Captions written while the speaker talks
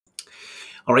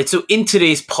All right, so in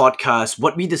today's podcast,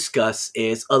 what we discuss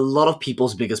is a lot of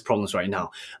people's biggest problems right now.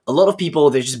 A lot of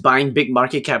people, they're just buying big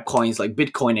market cap coins like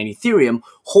Bitcoin and Ethereum,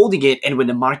 holding it, and when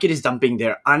the market is dumping,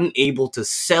 they're unable to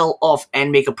sell off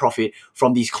and make a profit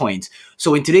from these coins.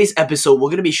 So in today's episode, we're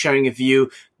going to be sharing with you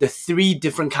the 3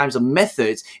 different kinds of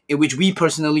methods in which we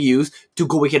personally use to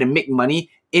go ahead and make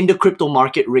money in the crypto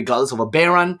market, regardless of a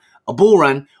bear run, a bull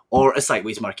run, or a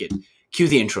sideways market. Cue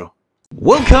the intro.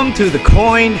 Welcome to the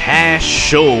Coin Hash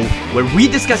Show, where we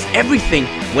discuss everything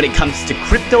when it comes to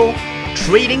crypto,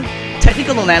 trading,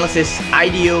 technical analysis,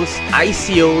 IDOs,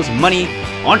 ICOs, money,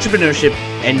 entrepreneurship,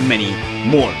 and many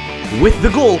more, with the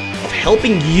goal of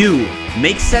helping you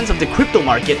make sense of the crypto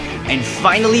market and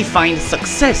finally find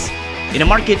success in a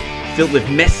market filled with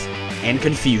mess and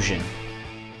confusion.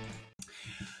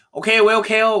 Okay,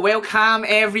 welcome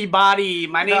everybody.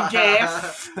 My name is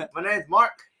Jeff. My name is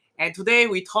Mark. And today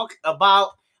we talk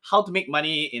about how to make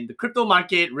money in the crypto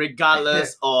market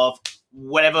regardless of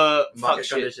whatever Market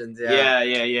shit. conditions, yeah.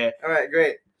 Yeah. All right,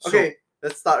 great. Okay,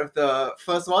 let's start with the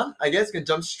first one. I guess we can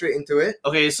jump straight into it.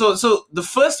 Okay, so the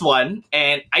first one,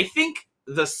 and I think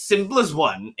the simplest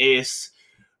one, is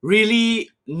really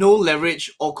no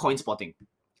leverage or coin spotting.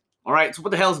 All right, so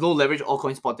what the hell is no leverage or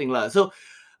coin spotting lah? So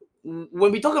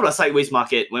when we talk about sideways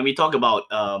market, when we talk about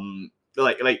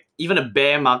like even a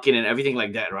bear market and everything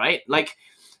like that, right? Like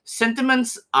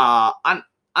sentiments aren't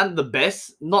the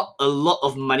best. Not a lot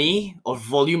of money or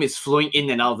volume is flowing in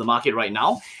and out of the market right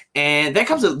now, and there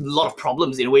comes a lot of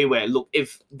problems in a way where, look,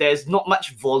 if there's not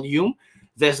much volume,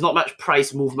 there's not much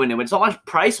price movement, and when there's not much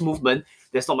price movement,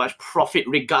 there's not much profit,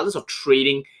 regardless of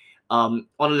trading on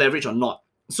leverage or not.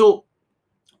 So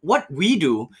what we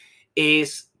do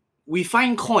is we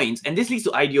find coins, and this leads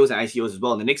to IDOs and ICOs as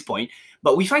well in the next point,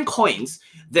 but we find coins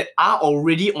that are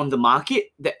already on the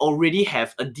market, that already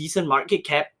have a decent market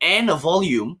cap and a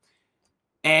volume,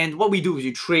 and what we do is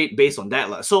we trade based on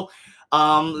that. So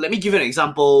let me give you an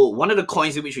example. One of the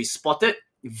coins in which we spotted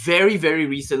very, very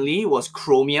recently was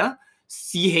Chromia,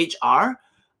 CHR.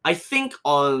 I think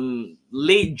on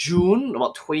late June,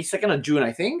 about 22nd of June,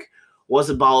 I think, was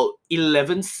about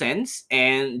 11 cents,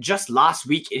 and just last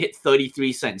week it hit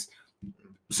 33 cents.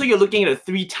 So you're looking at a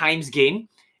 3 times gain,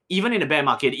 even in a bear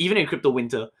market, even in crypto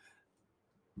winter,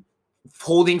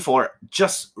 holding for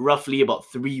just roughly about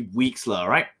 3 weeks,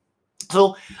 right?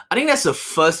 So I think that's the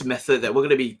first method that we're going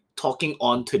to be talking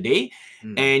on today.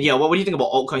 And yeah, what do you think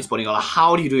about altcoin spotting, or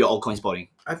how do you do your altcoin spotting?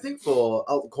 I think for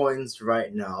altcoins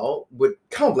right now would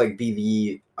kind of like be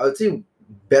the, I would say,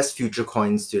 best future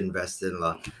coins to invest in,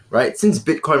 right? Since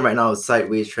Bitcoin right now is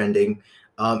sideways trending,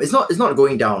 it's not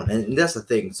going down, and that's the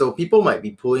thing. So people might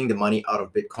be pulling the money out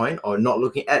of Bitcoin or not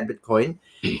looking at Bitcoin,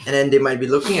 and then they might be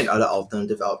looking at other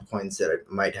alternative altcoins that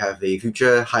might have a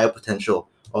future higher potential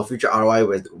or future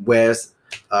ROI, whereas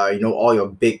all your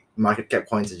big market cap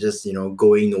coins are just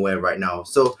going nowhere right now.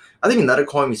 So I think another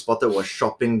coin we spotted was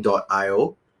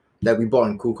Shopping.io that we bought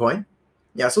on KuCoin.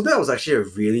 Yeah, so that was actually a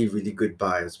really, really good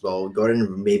buy as well. Got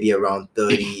in maybe around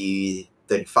 30,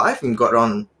 35 and got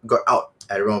out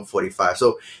at around 45.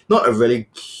 So not a really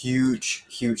huge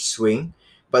swing.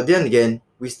 But then again,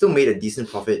 we still made a decent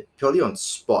profit purely on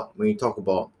spot when you talk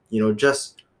about,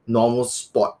 just normal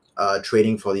spot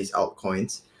trading for these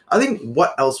altcoins. I think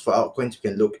what else for altcoins we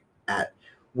can look at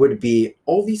would be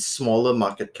all these smaller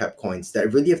market cap coins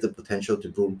that really have the potential to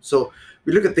boom. So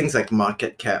we look at things like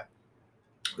market cap,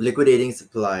 liquidating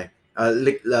supply, I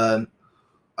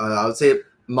would say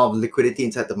amount of liquidity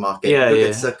inside the market, look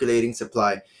at circulating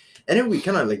supply, and then we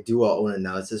kind of like do our own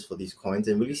analysis for these coins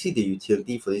and really see the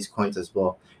utility for these coins as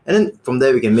well. And then from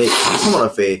there we can make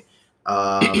somewhat of a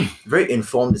very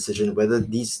informed decision whether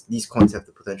these coins have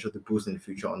the potential to boost in the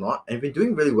future or not. And we're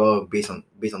doing really well based on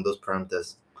those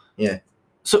parameters. Yeah.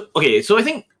 So I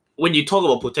think when you talk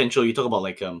about potential, you talk about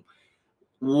like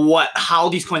how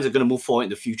these coins are going to move forward in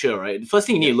the future, right? The first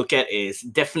thing you need to look at is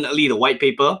definitely the white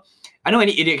paper. I know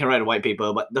any idiot can write a white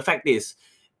paper, but the fact is,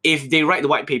 if they write the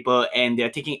white paper and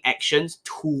they're taking actions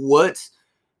towards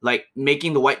like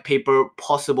making the white paper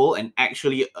possible and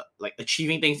actually like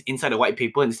achieving things inside the white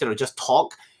paper instead of just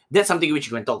talk, that's something which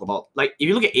you can talk about. Like if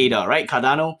you look at ADA, right,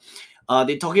 Cardano,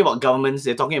 they're talking about governments,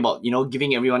 they're talking about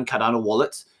giving everyone Cardano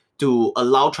wallets to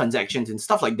allow transactions and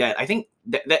stuff like that. I think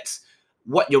that's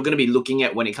what you're going to be looking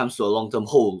at when it comes to a long-term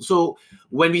hold. So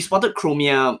when we spotted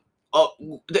Chromia,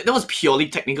 that was purely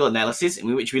technical analysis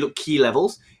in which we look key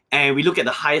levels, and we look at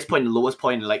the highest point and the lowest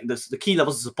point, like the key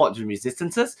levels of support and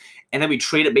resistances, and then we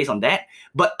trade it based on that.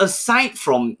 But aside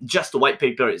from just the white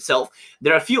paper itself,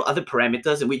 there are a few other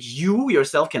parameters in which you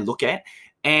yourself can look at,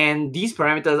 and these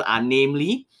parameters are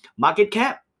namely market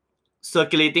cap,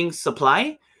 circulating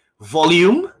supply,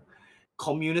 volume,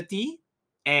 community,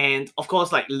 and of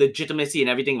course like legitimacy and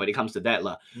everything when it comes to that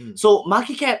lah. So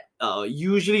market cap,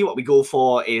 usually what we go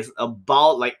for is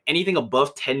about like anything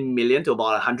above 10 million to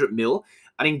about 100 mil.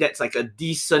 I think that's like a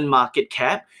decent market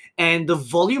cap, and the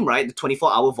volume, right, the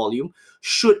 24-hour volume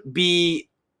should be,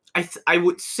 I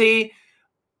would say,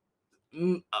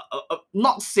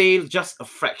 not say just a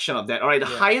fraction of that. All right, the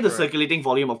higher the circulating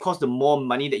volume, of course, the more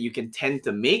money that you can tend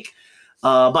to make.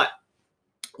 But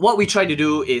what we try to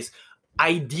do is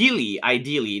ideally,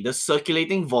 the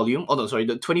circulating volume,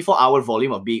 the 24-hour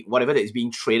volume of whatever that is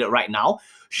being traded right now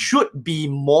should be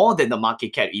more than the market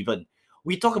cap even.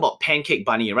 We talk about Pancake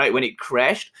Bunny, right? When it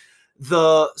crashed,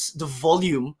 the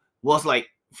volume was like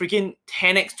freaking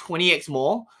 10x, 20x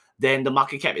more than the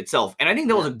market cap itself. And I think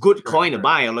that was a good coin to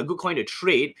buy or a good coin to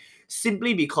trade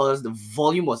simply because the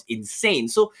volume was insane.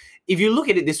 So if you look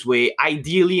at it this way,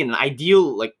 ideally, in an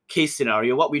ideal like case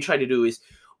scenario, what we try to do is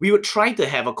we would try to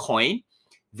have a coin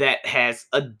that has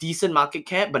a decent market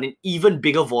cap but an even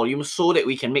bigger volume so that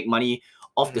we can make money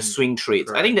off the swing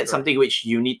trades. I think that's something which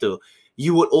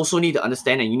you would also need to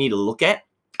understand and you need to look at.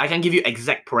 I can give you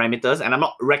exact parameters, and I'm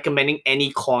not recommending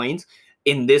any coins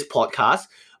in this podcast,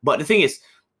 but the thing is,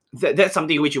 that's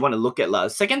something which you want to look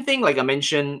at. Second thing, like I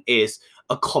mentioned, is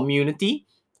a community.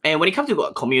 And when it comes to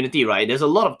a community, right, there's a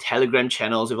lot of Telegram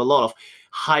channels with a lot of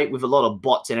hype, with a lot of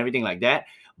bots and everything like that.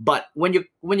 But when you're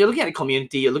looking at the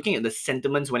community, you're looking at the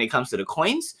sentiments when it comes to the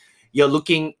coins. You're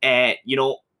looking at,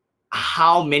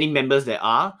 how many members there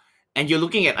are. And you're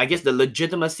looking at, I guess, the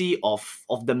legitimacy of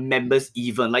the members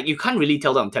even. Like, you can't really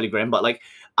tell that on Telegram, but like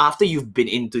after you've been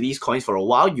into these coins for a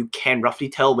while, you can roughly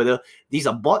tell whether these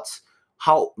are bots,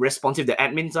 how responsive the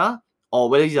admins are, or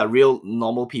whether these are real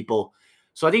normal people.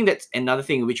 So I think that's another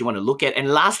thing which you want to look at. And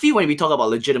lastly, when we talk about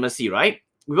legitimacy, right,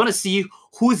 we want to see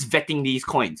who's vetting these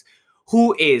coins.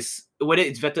 Whether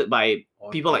it's vetted by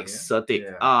people like Certic,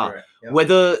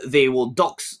 whether they will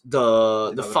dox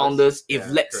the founders if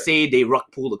let's say they rug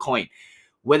pull the coin,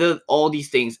 whether all these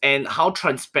things, and how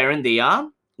transparent they are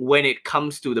when it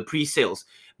comes to the pre-sales.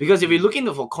 Because if you're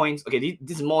looking for coins, okay,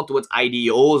 this is more towards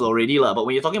IDOs already, but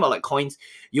when you're talking about like coins,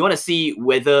 you want to see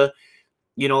whether,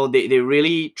 they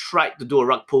really tried to do a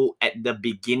rug pull at the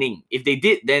beginning. If they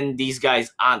did, then these guys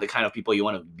aren't the kind of people you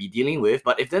want to be dealing with.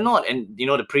 But if they're not, and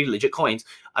they're pretty legit coins,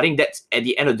 I think that's at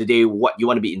the end of the day what you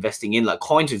want to be investing in, like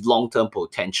coins with long-term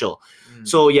potential.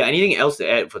 So yeah, anything else to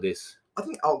add for this? I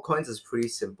think altcoins is pretty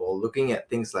simple. Looking at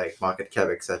things like market cap,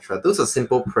 etc. Those are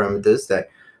simple parameters that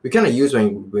we kind of use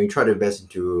when we try to invest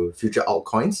into future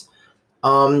altcoins.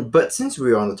 But since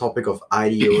we're on the topic of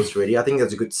IDOs already, I think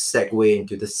that's a good segue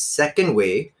into the second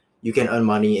way you can earn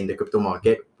money in the crypto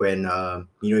market when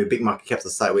your big market caps are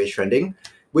sideways trending,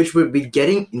 which would be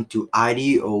getting into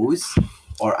IDOs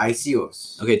or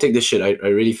ICOs. Okay, take this shit. I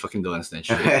really fucking don't understand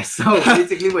shit. So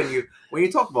basically, when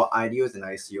you talk about IDOs and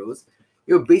ICOs,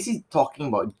 you're basically talking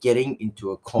about getting into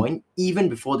a coin even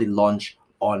before they launch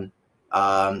on,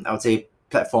 I would say,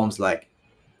 platforms like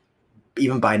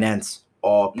even Binance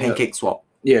or PancakeSwap,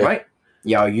 right?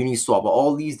 Yeah, or Uniswap, or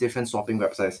all these different swapping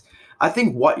websites. I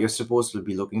think what you're supposed to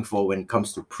be looking for when it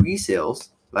comes to pre-sales,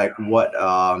 like what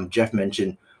Jeff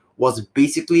mentioned, was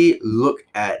basically look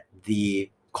at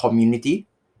the community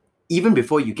even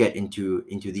before you get into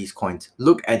these coins.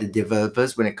 Look at the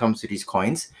developers when it comes to these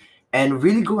coins, and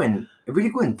really go and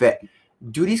vet.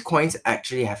 Do these coins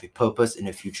actually have a purpose in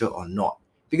the future or not?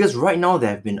 Because right now there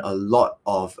have been a lot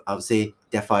of, I would say,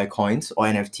 DeFi coins or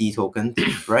NFT tokens,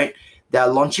 right? They are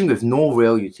launching with no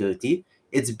real utility.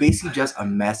 It's basically just a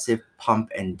massive pump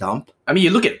and dump. I mean, you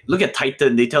look at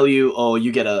Titan. They tell you,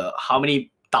 you get how many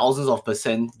thousands of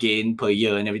 % gain per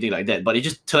year and everything like that. But it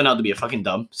just turned out to be a fucking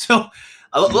dump. So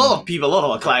a lot of people, a lot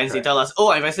of our clients, they tell us,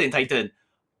 I invested in Titan.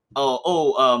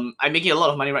 I'm making a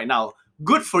lot of money right now.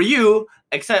 Good for you,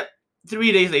 except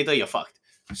 3 days later you're fucked.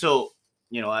 So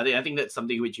I think that's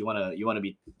something which you wanna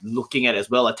be looking at as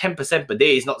well. A 10% per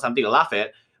day is not something to laugh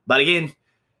at, but again,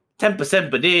 10%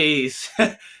 per day is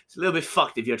it's a little bit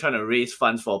fucked if you're trying to raise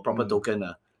funds for a proper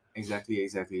token.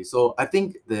 Exactly. So I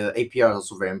think the APR is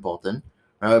also very important.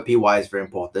 APY is very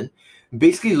important.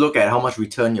 Basically, look at how much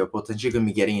return you're potentially going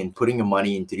to be getting in putting your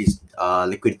money into these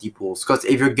liquidity pools. Because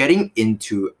if you're getting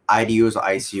into IDOs or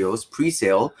ICOs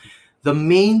pre-sale, the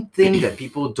main thing that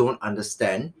people don't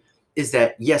understand is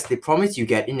that, yes, they promise you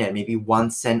get in at maybe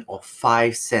 1 cent or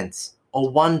 5 cents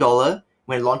or $1.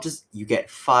 When it launches, you get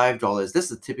 $5. That's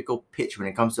the typical pitch when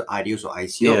it comes to IDOs or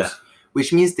ICOs,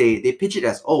 which means they pitch it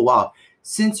as, oh, wow,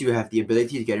 since you have the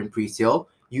ability to get in pre-sale,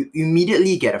 you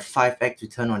immediately get a 5x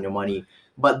return on your money.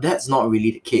 But that's not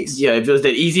really the case. Yeah, if it was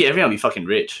that easy, everyone would be fucking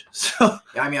rich. So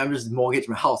I mean, I'm just mortgage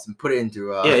my house and put it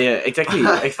into yeah, exactly,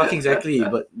 fucking exactly.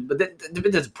 But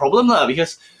there's a problem lah,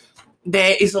 because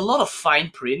there is a lot of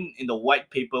fine print in the white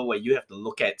paper where you have to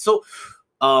look at. So,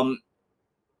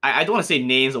 I don't want to say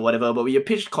names or whatever, but we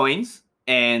pitched coins,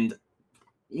 and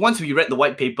once we read the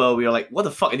white paper, we were like, what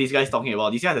the fuck are these guys talking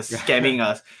about? These guys are scamming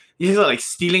us. These are like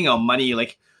stealing our money.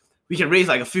 Like, we can raise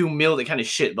like a few mil, that kind of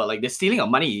shit, but like they're stealing our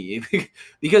money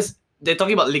because they're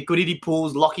talking about liquidity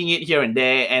pools, locking it here and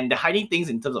there, and they're hiding things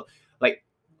in terms of like,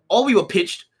 all we were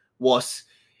pitched was,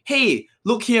 hey,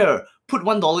 look here, put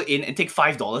 $1 in and take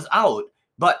 $5 out.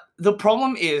 But the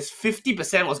problem is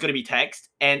 50% was going to be taxed,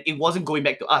 and it wasn't going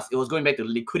back to us. It was going back to the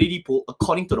liquidity pool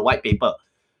according to the white paper.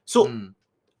 So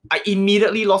I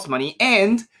immediately lost money,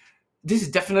 and this is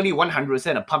definitely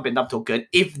 100% a pump and dump token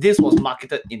if this was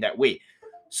marketed in that way.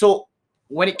 So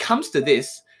when it comes to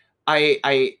this,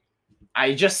 I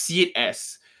just see it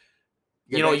as,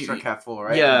 you're extra careful,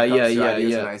 right? Yeah.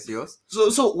 IDOs and ICOs.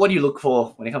 So what do you look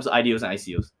for when it comes to IDOs and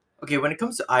ICOs? Okay, when it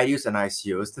comes to IDOs and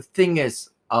ICOs, the thing is,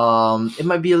 it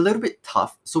might be a little bit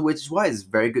tough. So which is why it's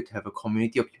very good to have a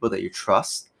community of people that you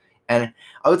trust. And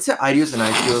I would say IDOs and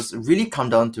ICOs really come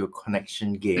down to a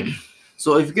connection game.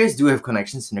 So if you guys do have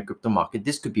connections in the crypto market,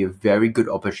 this could be a very good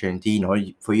opportunity,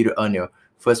 for you to earn your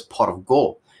first pot of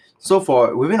gold.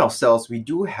 So within ourselves, we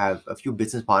do have a few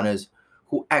business partners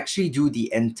who actually do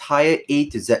the entire A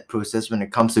to Z process when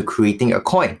it comes to creating a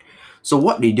coin. So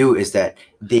what they do is that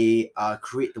they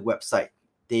create the website,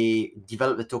 they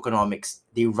develop the tokenomics,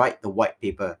 they write the white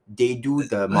paper, they do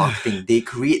the marketing, they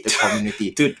create the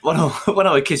community. Dude, one of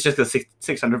our kids just got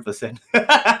 600%.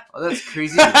 Oh, that's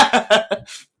crazy.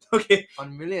 Okay.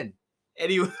 1 million.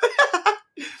 Anyway.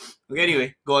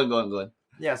 Anyway, go on.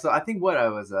 Yeah, so I think what I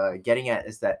was getting at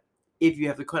is that if you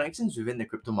have the connections within the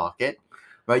crypto market,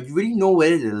 right, you really know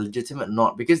whether they're legitimate or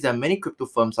not, because there are many crypto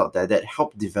firms out there that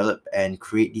help develop and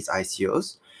create these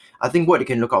ICOs. I think what you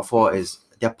can look out for is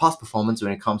their past performance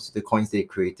when it comes to the coins they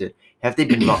created. Have they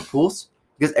been rug pulls?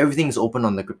 Because everything is open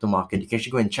on the crypto market. You can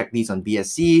actually go and check these on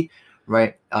BSC,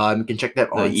 right? You can check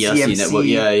that on the ERC CMC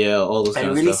network, all those kind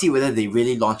and of really stuff. see whether they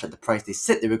really launched at the price they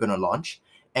said they were going to launch.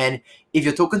 And if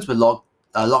your tokens were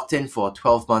locked in for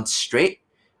 12 months straight,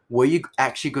 were you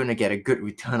actually going to get a good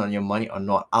return on your money or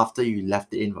not after you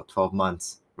left it in for 12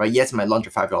 months, right? Yes, it might launch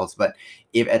at $5, but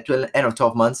if at the end of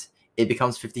 12 months, it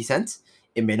becomes 50 cents,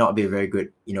 it may not be a very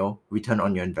good, return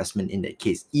on your investment in that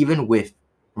case, even with,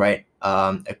 right,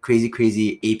 a crazy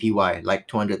APY, like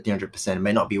 200, 300%, it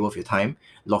may not be worth your time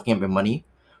locking up your money,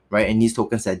 right? And these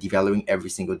tokens are devaluing every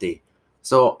single day.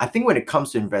 So I think when it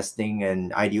comes to investing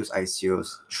in IDOs,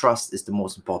 ICOs, trust is the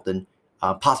most important.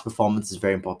 Past performance is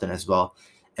very important as well.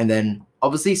 And then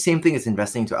obviously same thing as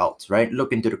investing into alts, right?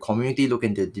 Look into the community, look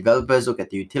into the developers, look at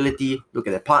the utility, look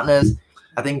at their partners.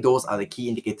 I think those are the key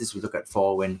indicators we look at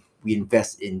for when we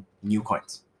invest in new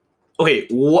coins. Okay,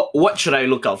 what should I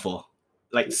look out for?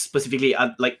 Like specifically,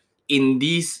 like in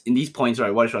these points,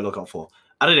 right? What should I look out for?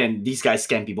 Other than these guys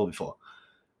scam people before,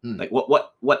 like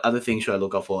what other things should I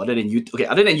look out for? Other than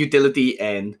utility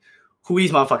and who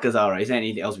these motherfuckers are, right? Is there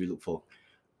anything else we look for?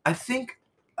 I think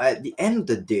at the end of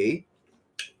the day,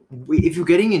 if you're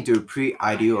getting into a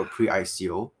pre-IDO or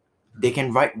pre-ICO, they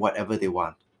can write whatever they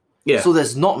want. Yeah. So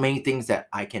there's not many things that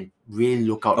I can really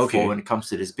look out for when it comes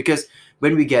to this, because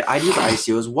when we get IDOs or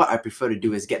ICOs, what I prefer to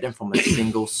do is get them from a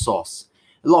single source.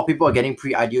 A lot of people are getting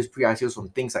pre-IDOs, pre-ICOs from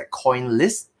things like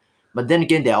CoinList, but then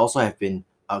again, there also have been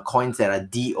coins that are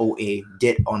DOA,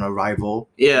 dead on arrival.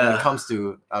 Yeah. When it comes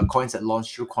to coins that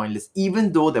launched through CoinList,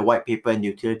 even though the white paper and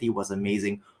utility was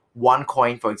amazing, one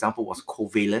coin, for example, was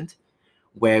Covalent,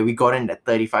 where we got in at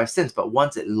 35 cents, but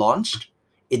once it launched,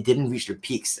 it didn't reach the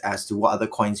peaks as to what other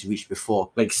coins reached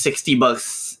before. Like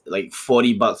 $60, like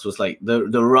 $40 was like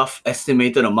the rough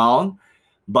estimated amount,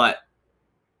 but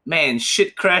man,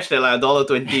 shit crashed at like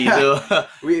 $1.20. So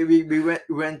we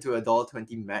went to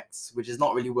 $1.20 max, which is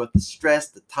not really worth the stress,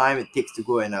 the time it takes to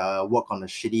go and work on a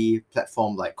shitty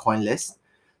platform like CoinList.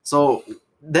 So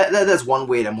that's one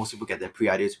way that most people get their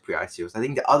pre-IDOs, pre-ICOs. I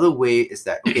think the other way is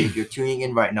that, okay, if you're tuning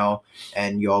in right now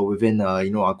and you're within our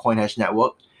CoinHash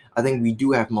network, I think we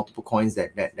do have multiple coins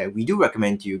that we do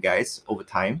recommend to you guys over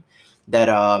time that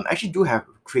actually do have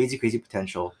crazy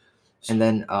potential. And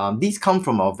then these come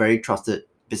from our very trusted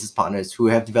business partners who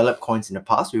have developed coins in the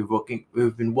past.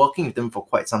 We've been working with them for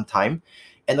quite some time.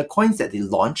 And the coins that they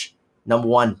launch, number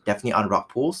one, definitely aren't rug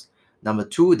pulls. Number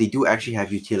two, they do actually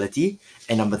have utility.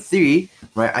 And number three,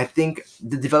 right, I think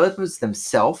the developers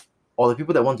themselves or the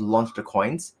people that want to launch the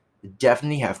coins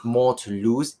definitely have more to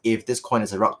lose if this coin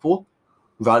is a rug pull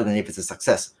rather than if it's a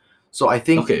success. So I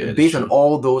think Okay, that's based on true.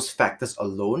 all those factors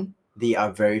alone, they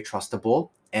are very trustable.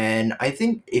 And I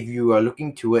think if you are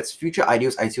looking towards future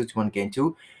ideals, ICOs you want to get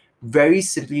into, very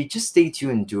simply just stay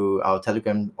tuned to our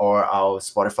Telegram or our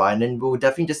Spotify, and then we'll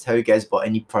definitely just tell you guys about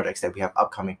any projects that we have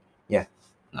upcoming. Yeah.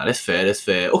 No, that's fair. That's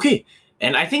fair. Okay.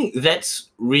 And I think that's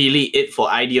really it for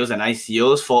IDOs and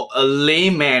ICOs. For a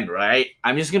layman, right?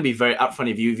 I'm just going to be very upfront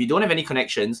with you. If you don't have any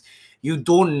connections, you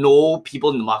don't know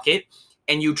people in the market,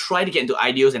 and you try to get into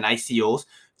IDOs and ICOs,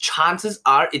 chances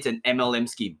are it's an MLM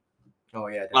scheme. Oh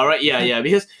yeah. All right. Yeah.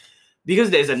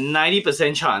 Because there's a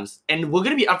 90% chance. And we're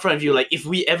going to be upfront with you. Like, if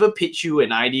we ever pitch you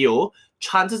an IDO,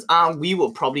 chances are we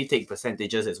will probably take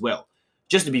percentages as well.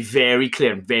 Just to be very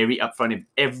clear and very upfront with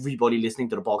everybody listening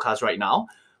to the podcast right now.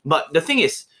 But the thing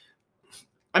is,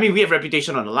 I mean, we have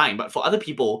reputation on the line, but for other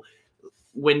people,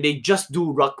 when they just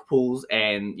do rug pulls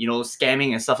and, you know,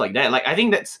 scamming and stuff like that, like, I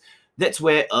think that's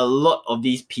where a lot of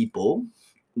these people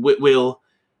will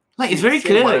like, it's very say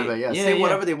clear. Whatever, say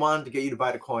whatever they want to get you to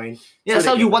buy the coin. Yeah, so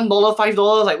sell you $1,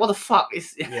 $5. Like, what the fuck?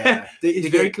 It's it's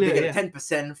very clear. They get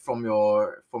 10% from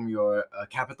your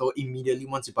capital immediately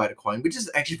once you buy the coin, which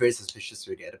is actually very suspicious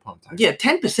really at the point of time. Yeah,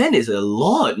 10% is a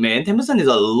lot, man. 10% is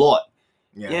a lot.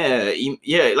 Yeah.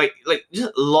 Like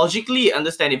just logically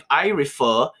understand, if I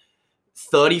refer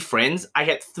 30 friends, I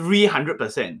get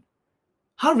 300%.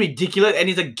 How ridiculous! And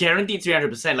it's a guaranteed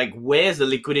 300%. Like, where's the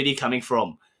liquidity coming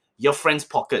from? Your friends'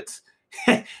 pockets.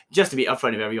 Just to be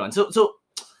upfront with everyone. So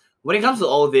when it comes to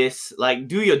all this, like,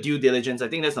 do your due diligence. I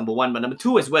think that's number one. But number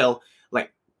two as well,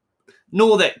 like,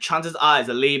 know that chances are, as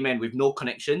a layman with no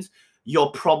connections, you're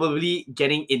probably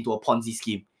getting into a Ponzi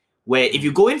scheme where if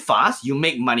you go in fast, you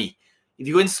make money. If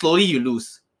you go in slowly, you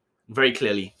lose. Very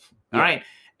clearly. Yeah. All right.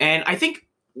 And I think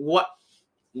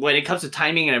when it comes to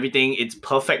timing and everything, it's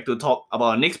perfect to talk about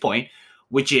our next point,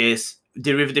 which is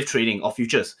derivative trading or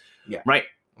futures. Yeah. Right.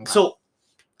 Okay. So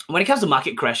when it comes to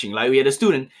market crashing, like, we had a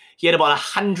student, he had about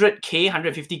 100K,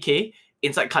 150K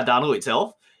inside Cardano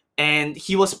itself, and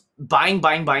he was buying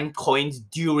coins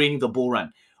during the bull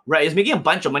run. Right. He was making a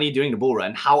bunch of money during the bull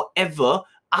run. However,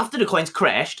 after the coins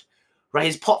crashed, right,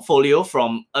 his portfolio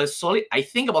from a solid, I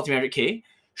think, about 300K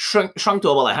shrunk to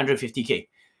about like 150K.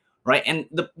 Right. And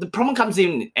the problem comes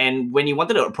in, and when he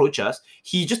wanted to approach us,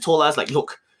 he just told us, like,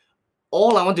 look,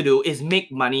 all I want to do is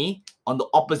make money on the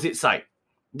opposite side.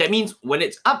 That means when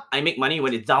it's up, I make money.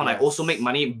 When it's down, I also make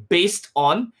money based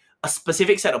on a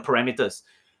specific set of parameters.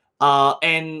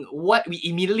 And what we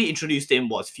immediately introduced him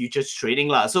was futures trading.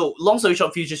 So long story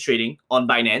short, futures trading on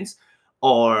Binance,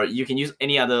 or you can use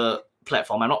any other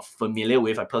platform I'm not familiar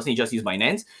with. I personally just use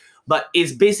Binance. But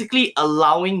it's basically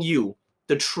allowing you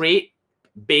to trade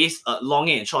based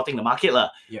longing and shorting the market.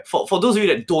 Yeah. For those of you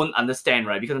that don't understand,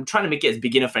 right, because I'm trying to make it as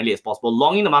beginner friendly as possible.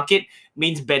 Longing the market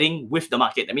means betting with the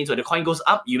market. That means when the coin goes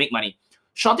up, you make money.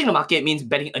 Shorting the market means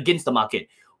betting against the market.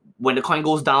 When the coin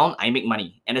goes down, I make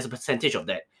money, and there's a percentage of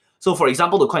that. So for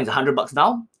example, the coin's $100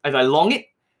 now. If I long it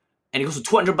and it goes to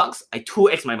 $200, I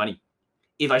 2x my money.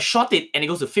 If I short it and it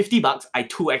goes to $50, I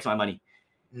 2x my money.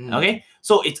 Okay,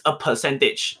 so it's a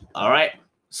percentage. All right.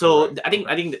 So right. I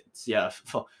think that's,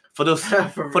 for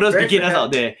those beginners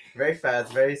out there. Very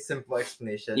fast, very simple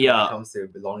explanation when it comes to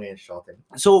longing and shorting.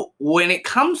 So when it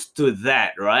comes to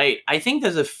that, right, I think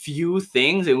there's a few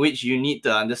things in which you need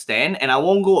to understand, and I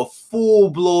won't go a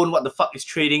full-blown what the fuck is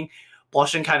trading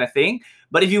portion kind of thing.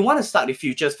 But if you want to start with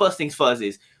futures, first things first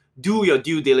is do your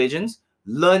due diligence,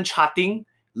 learn charting,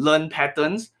 learn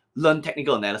patterns, learn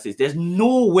technical analysis. There's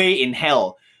no way in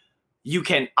hell you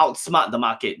can outsmart the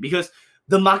market, because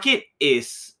the market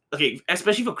is, okay,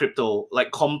 especially for crypto,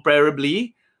 like,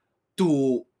 comparably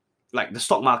to like the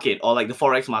stock market or like the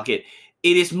forex market,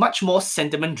 it is much more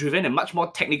sentiment driven and much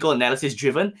more technical analysis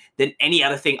driven than any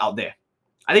other thing out there.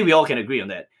 I think we all can agree on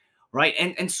that, right?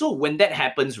 And so when that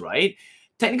happens, right,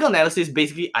 technical analysis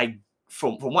basically,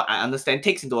 from what I understand,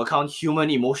 takes into account human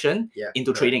emotion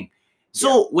into trading.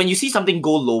 So when you see something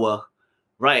go lower,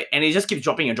 right, and it just keeps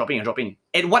dropping and dropping and dropping,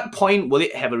 at what point will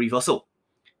it have a reversal,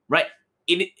 right?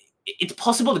 It's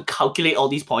possible to calculate all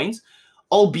these points,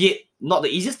 albeit not the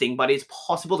easiest thing, but it's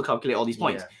possible to calculate all these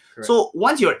points. So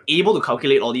once you're able to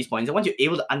calculate all these points, and once you're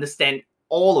able to understand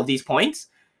all of these points,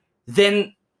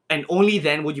 then and only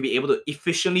then would you be able to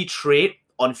efficiently trade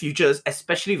on futures,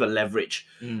 especially with leverage.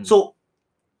 So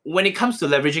when it comes to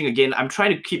leveraging, again, I'm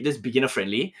trying to keep this beginner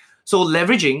friendly. So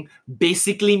leveraging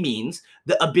basically means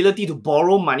the ability to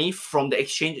borrow money from the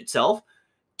exchange itself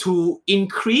to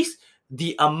increase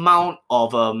the amount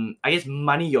of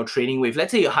money you're trading with.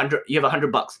 Let's say you have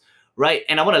 $100, right?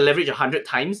 And I want to leverage 100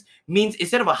 times, means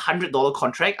instead of a $100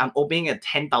 contract, I'm opening a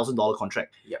 $10,000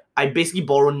 contract. Yep. I basically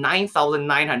borrow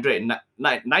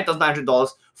 $9,900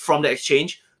 from the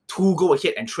exchange to go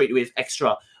ahead and trade with extra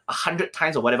 100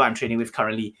 times or whatever I'm trading with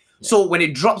currently. Yeah. So when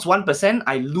it drops 1%,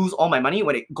 I lose all my money.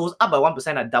 When it goes up by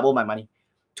 1%, I double my money,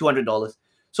 $200.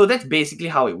 So that's basically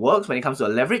how it works when it comes to a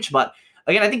leverage. But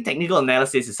again, I think technical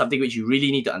analysis is something which you really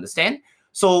need to understand.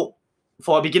 So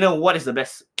for a beginner, what is the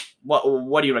best?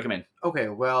 What do you recommend? Okay,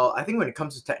 well, I think when it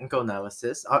comes to technical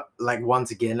analysis, like once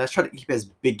again, let's try to keep it as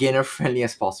beginner friendly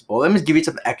as possible. Let me give you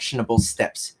some actionable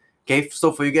steps. Okay,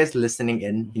 so for you guys listening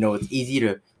in, it's easy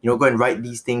to go and write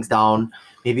these things down.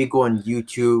 Maybe go on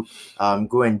YouTube,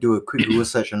 go and do a quick Google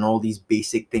search on all these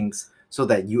basic things so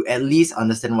that you at least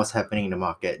understand what's happening in the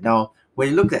market. Now, when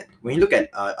you look at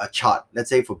a chart,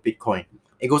 let's say for Bitcoin,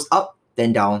 it goes up,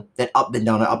 then down, then up, then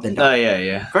down, and up, then down.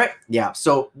 Yeah. Correct? Yeah.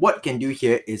 So what you can do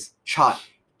here is chart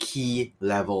key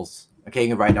levels. Okay, you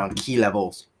can write down key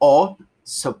levels or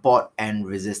support and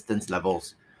resistance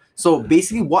levels. So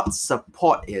basically what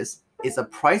support is a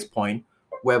price point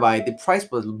whereby the price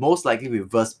will most likely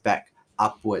reverse back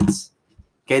upwards.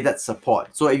 Okay, that's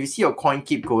support. So if you see your coin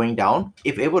keep going down,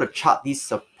 if you're able to chart these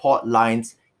support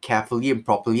lines carefully and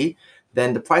properly,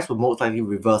 then the price will most likely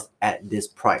reverse at this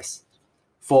price.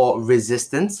 For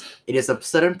resistance, it is a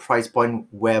certain price point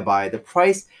whereby the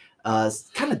price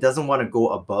kind of doesn't want to go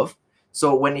above.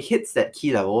 So when it hits that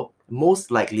key level, most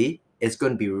likely it's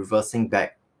going to be reversing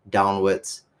back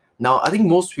downwards. Now, I think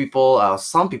most people,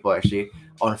 some people actually,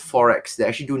 on Forex, they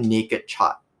actually do naked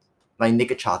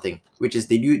charting, which is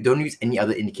they don't use any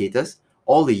other indicators.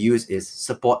 All they use is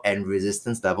support and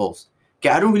resistance levels. Okay,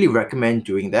 I don't really recommend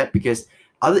doing that because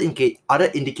other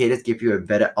indicators give you a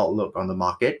better outlook on the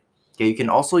market. Okay, you can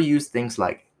also use things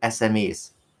like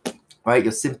SMAs, right?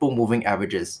 Your simple moving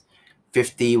averages,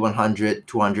 50, 100,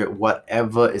 200,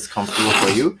 whatever is comfortable for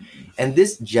you. And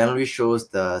this generally shows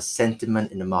the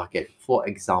sentiment in the market. For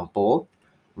example,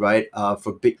 right,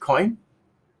 for Bitcoin,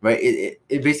 right,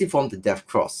 it basically formed the death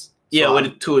cross. So when the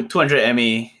 200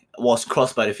 MA was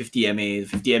crossed by the 50 MA, the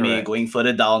 50 MA Correct. going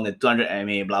further down, the 200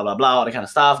 MA, blah, blah, blah, all that kind of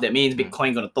stuff, that means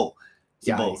Bitcoin gonna toh.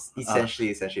 Yeah,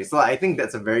 essentially. So I think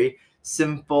that's a very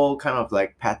simple kind of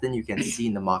like pattern you can see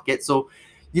in the market. So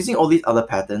using all these other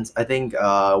patterns, I think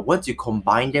once you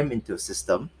combine them into a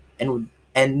system,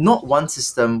 and not one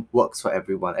system works for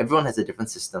everyone. Everyone has a different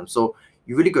system. So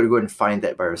you really got to go and find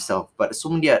that by yourself. But there's so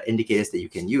many other indicators that you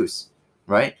can use,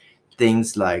 right?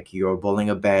 Things like your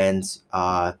Bollinger Bands,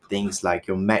 things like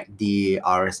your MACD,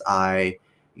 RSI,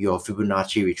 your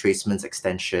Fibonacci retracements,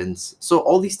 extensions. So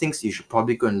all these things you should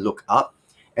probably go and look up,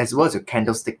 as well as your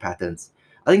candlestick patterns.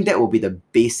 I think that will be the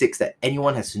basics that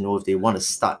anyone has to know if they want to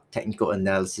start technical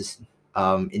analysis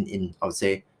in I would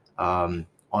say on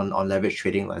leverage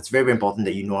trading. It's very, very important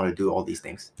that you know how to do all these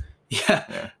things.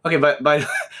 Yeah. Okay, but by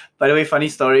the way, funny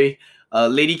story. A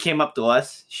lady came up to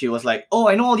us. She was like, "Oh,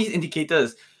 I know all these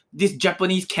indicators. These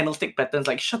Japanese candlestick patterns."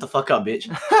 Like, shut the fuck up, bitch.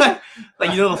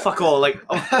 Like, you know the fuck all. Like,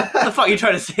 what the fuck are you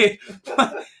trying to say?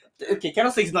 Okay,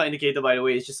 candlestick is not an indicator, by the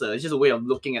way. It's just a way of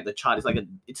looking at the chart. It's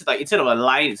like instead of a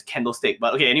line, it's candlestick.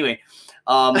 But okay, anyway,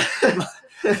 fuck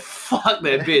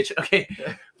that bitch. Okay,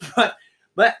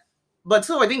 but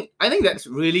so I think that's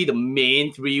really the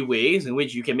main three ways in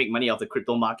which you can make money off the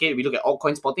crypto market. We look at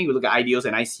altcoin spotting, we look at IDOs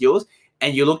and ICOs,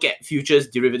 and you look at futures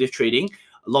derivative trading,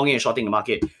 longing and shorting the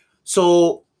market.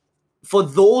 So for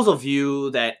those of you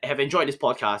that have enjoyed this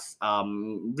podcast,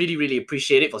 really, really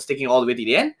appreciate it for sticking all the way to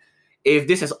the end. If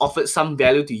this has offered some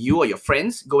value to you or your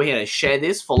friends, go ahead and share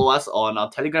this. Follow us on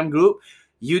our Telegram group,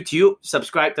 YouTube,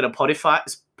 subscribe to the Spotify.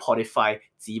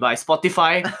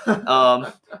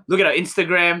 Look at our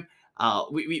Instagram.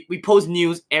 We post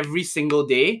news every single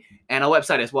day, and our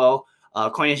website as well,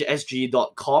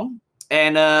 coinedgesg.com.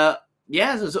 And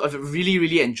so I've really,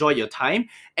 really enjoyed your time.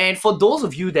 And for those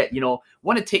of you that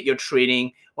want to take your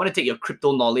trading, want to take your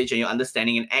crypto knowledge and your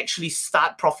understanding and actually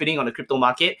start profiting on the crypto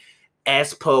market,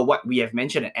 as per what we have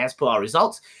mentioned and as per our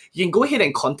results, you can go ahead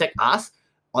and contact us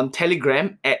on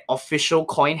Telegram at official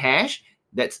coin hash.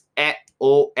 That's at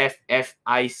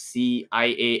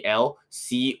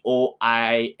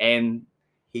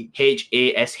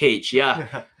OFFICIALCOINHASH.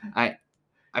 Yeah, I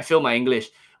failed my English,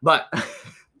 but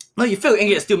no, you fail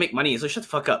English, still make money. So shut the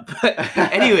fuck up.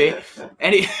 Anyway,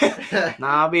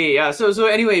 So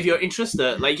anyway, if you're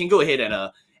interested, like, you can go ahead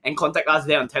and contact us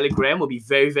there on Telegram. We'll be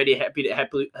very, very happy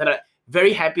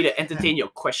to entertain your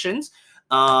questions.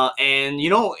 And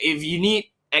if you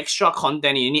need extra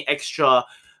content, you need extra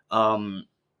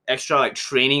like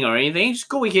training or anything, just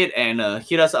go ahead and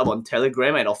hit us up on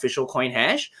Telegram at official coin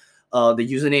hash. The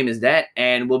username is that,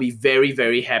 and we'll be very,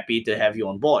 very happy to have you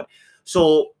on board.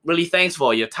 So really, thanks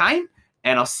for your time,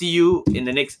 and I'll see you in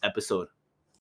the next episode.